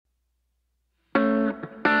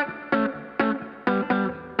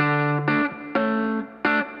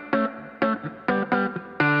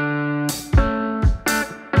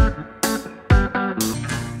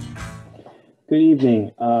Good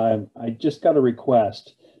evening. I just got a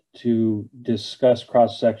request to discuss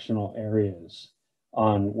cross-sectional areas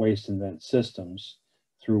on waste and vent systems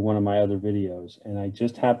through one of my other videos, and I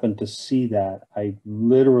just happened to see that. I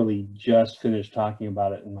literally just finished talking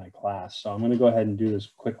about it in my class, so I'm going to go ahead and do this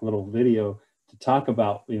quick little video to talk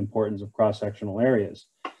about the importance of cross-sectional areas.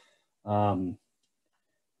 We're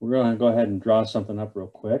going to go ahead and draw something up real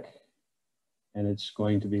quick. And it's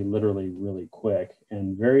going to be literally really quick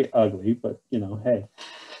and very ugly, but you know, hey,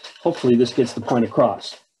 hopefully this gets the point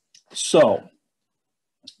across. So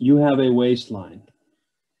you have a waistline,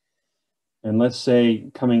 and let's say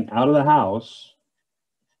coming out of the house,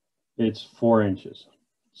 it's 4 inches.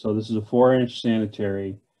 So this is a 4-inch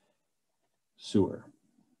sanitary sewer.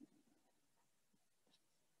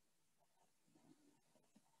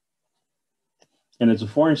 And it's a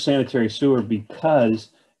 4-inch sanitary sewer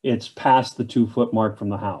because it's past the 2-foot mark from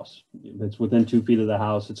the house. If it's within 2 feet of the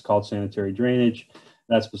house, it's called sanitary drainage.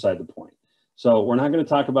 That's beside the point. So we're not going to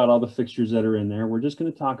talk about all the fixtures that are in there. We're just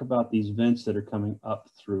going to talk about these vents that are coming up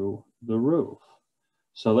through the roof.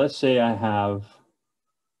 So let's say I have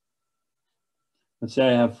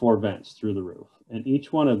 4 vents through the roof, and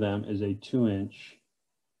each one of them is a 2-inch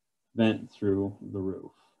vent through the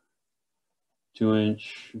roof.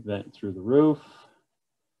 2-inch vent through the roof.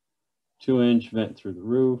 2-inch vent through the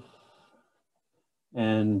roof,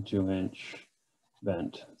 and 2-inch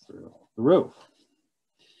vent through the roof.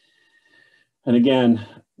 And again,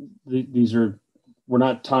 we're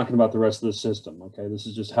not talking about the rest of the system, okay? This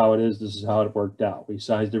is just how it is. This is how it worked out. We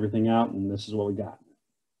sized everything out, and this is what we got.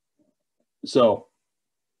 So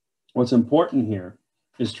what's important here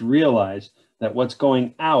is to realize that what's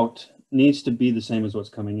going out needs to be the same as what's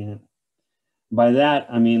coming in. By that,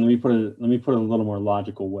 I mean, let me put it a little more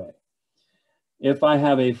logical way. If I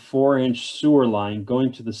have a 4-inch sewer line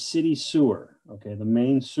going to the city sewer, okay, the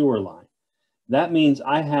main sewer line, that means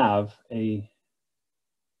I have a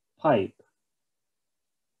pipe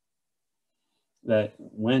that,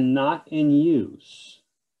 when not in use,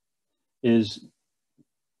 there's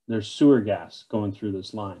sewer gas going through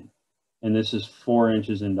this line, and this is 4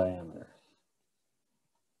 inches in diameter.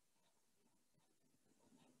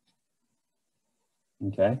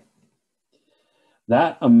 Okay.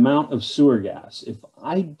 That amount of sewer gas, if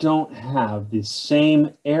I don't have the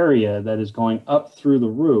same area that is going up through the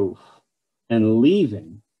roof and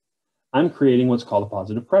leaving, I'm creating what's called a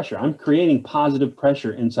positive pressure. I'm creating positive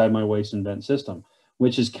pressure inside my waste and vent system,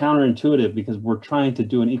 which is counterintuitive because we're trying to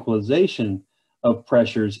do an equalization of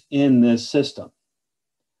pressures in this system.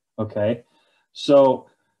 Okay, so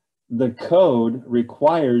the code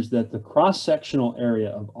requires that the cross-sectional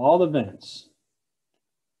area of all the vents,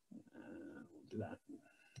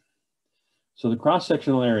 so the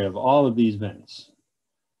cross-sectional area of all of these vents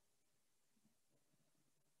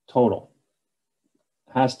total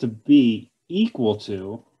has to be equal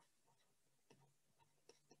to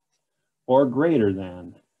or greater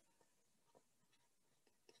than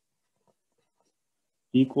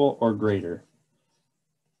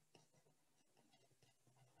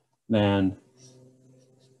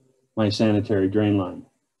my sanitary drain line.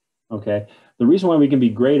 Okay, the reason why we can be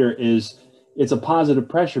greater is it's a positive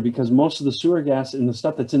pressure because most of the sewer gas and the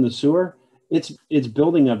stuff that's in the sewer, it's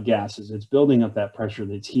building up gases. It's building up that pressure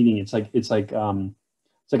that's heating. It's like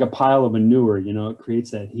a pile of manure. You know, it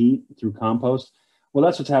creates that heat through compost. Well,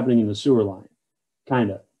 that's what's happening in the sewer line,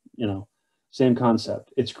 kind of. You know, same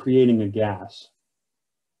concept. It's creating a gas,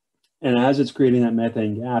 and as it's creating that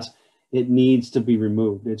methane gas, it needs to be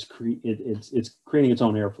removed. It's creating its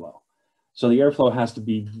own airflow, so the airflow has to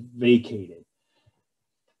be vacated.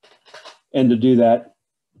 And to do that,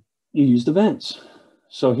 you use the vents.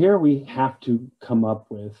 So here we have to come up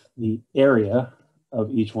with the area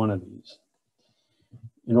of each one of these.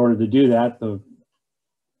 In order to do that, the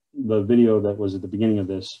video that was at the beginning of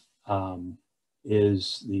this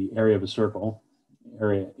is the area of a circle.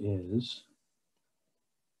 Area is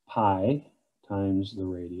pi times the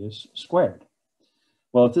radius squared.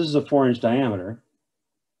 Well, if this is a 4-inch diameter,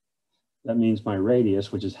 that means my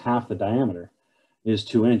radius, which is half the diameter, is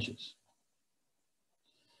 2 inches.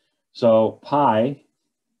 So pi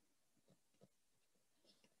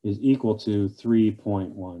is equal to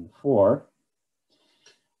 3.14,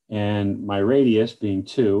 and my radius being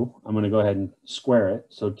 2, I'm going to go ahead and square it.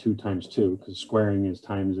 So 2 times 2, because squaring is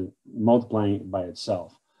times it, multiplying it by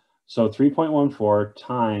itself. So 3.14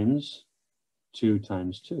 times 2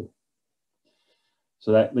 times 2.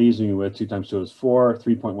 So that leaves me with 2 times 2 is 4,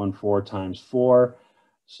 3.14 times 4.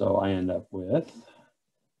 So I end up with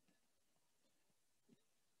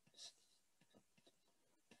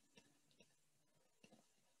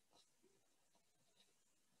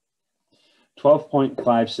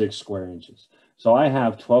 12.56 square inches. So I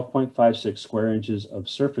have 12.56 square inches of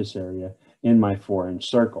surface area in my 4-inch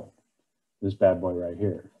circle. This bad boy right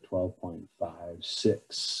here,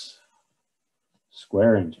 12.56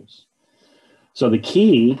 square inches. So the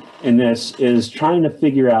key in this is trying to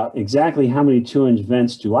figure out exactly how many 2-inch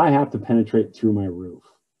vents do I have to penetrate through my roof.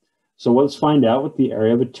 So let's find out what the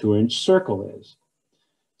area of a 2-inch circle is.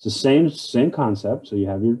 It's the same concept. So you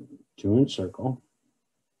have your 2-inch circle.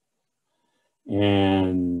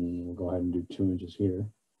 And we'll go ahead and do 2 inches here.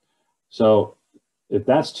 So if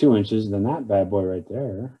that's 2 inches, then that bad boy right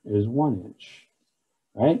there is 1 inch,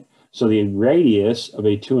 right? So the radius of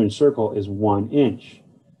a 2-inch circle is 1 inch.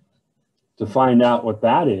 To find out what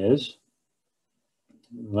that is,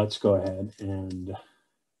 let's go ahead and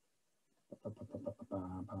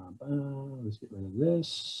let's get rid of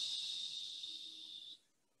this.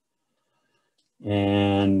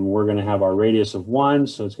 And we're going to have our radius of 1,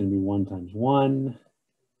 so it's going to be 1 times 1.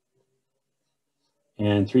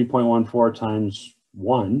 And 3.14 times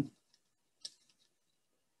 1,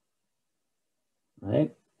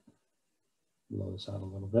 right? Blow this out a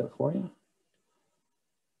little bit for you.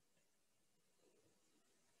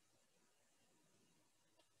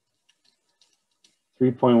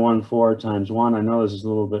 .14 times 1. I know this is a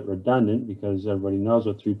little bit redundant because everybody knows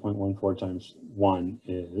what 3.14 times 1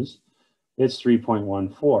 is. It's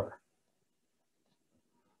 3.14.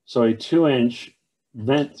 So a 2-inch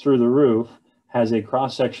vent through the roof has a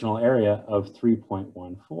cross-sectional area of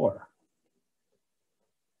 3.14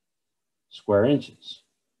 square inches,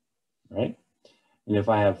 right? And if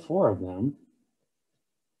I have 4 of them,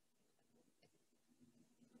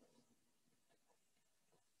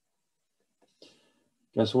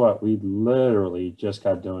 guess what? We literally just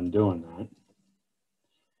got done doing that.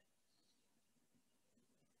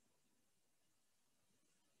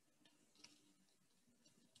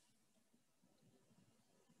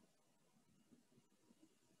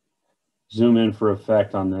 Zoom in for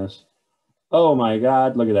effect on this. Oh my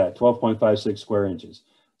God, look at that, 12.56 square inches.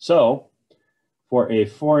 So for a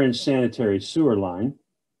 4-inch sanitary sewer line,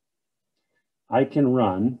 I can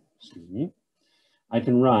run, I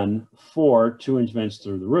can run 4 2-inch vents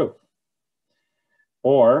through the roof.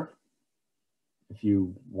 Or if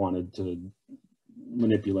you wanted to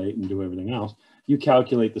manipulate and do everything else, you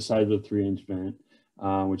calculate the size of a 3-inch vent,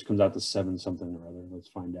 which comes out to 7 something or other. Let's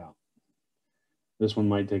find out. This one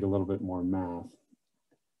might take a little bit more math.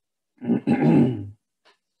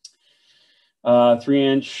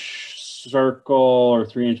 3-inch circle or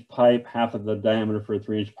 3-inch pipe, half of the diameter for a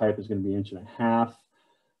 3-inch pipe is going to be 1.5 inches.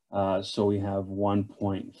 So we have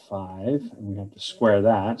 1.5, and we have to square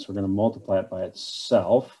that. So we're going to multiply it by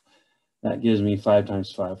itself. That gives me 5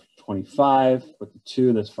 times 5, 25. With the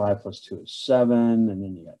 2, that's 5 plus 2 is 7. And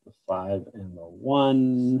then you got the 5 and the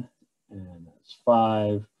 1, and that's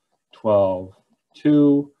 5, 12,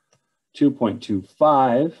 2,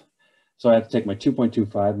 2.25. So I have to take my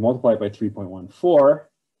 2.25, multiply it by 3.14.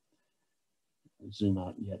 Zoom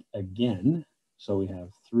out yet again. So we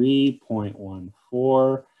have 3.14.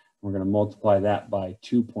 We're going to multiply that by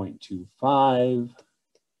 2.25.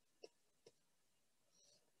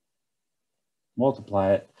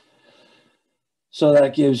 Multiply it. So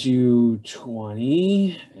that gives you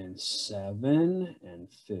 20 and 7 and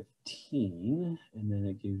 15. And then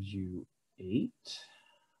it gives you 8,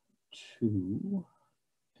 2,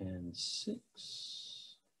 and 6.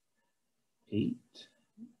 8,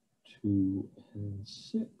 2, and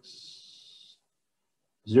 6.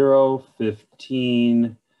 0,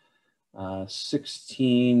 15,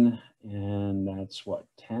 16, and that's what,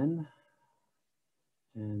 10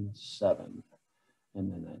 and 7.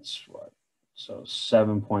 And then that's what? So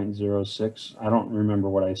 7.06. I don't remember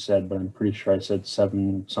what I said, but I'm pretty sure I said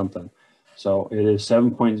 7 something. So it is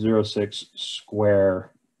 7.06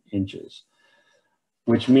 square inches,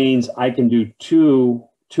 which means I can do 2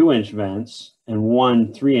 2-inch vents and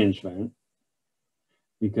 1 3-inch vent,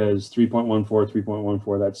 because 3.14,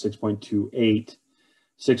 3.14, that's 6.28.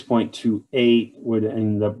 6.28 would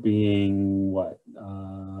end up being what?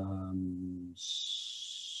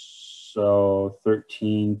 So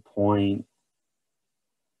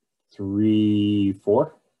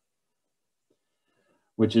 13.34,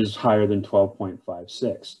 which is higher than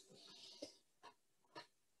 12.56.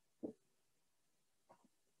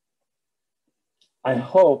 I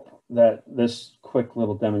hope that this quick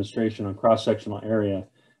little demonstration on cross-sectional area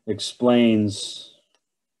explains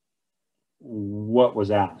what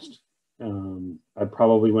was asked. I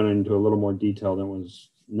probably went into a little more detail than was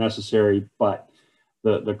necessary, but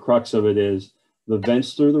the crux of it is the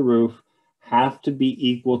vents through the roof have to be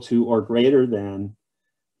equal to or greater than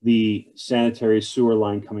the sanitary sewer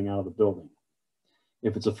line coming out of the building.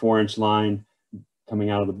 If it's a 4-inch line coming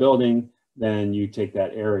out of the building, then you take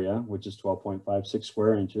that area, which is 12.56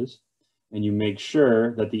 square inches, and you make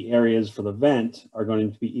sure that the areas for the vent are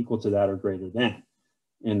going to be equal to that or greater than.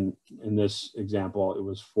 In this example, it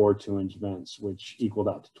was 4 2-inch vents, which equaled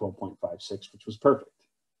out to 12.56, which was perfect.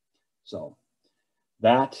 So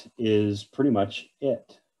that is pretty much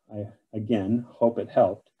it. I, again, hope it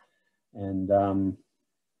helped. And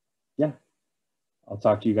yeah, I'll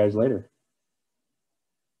talk to you guys later.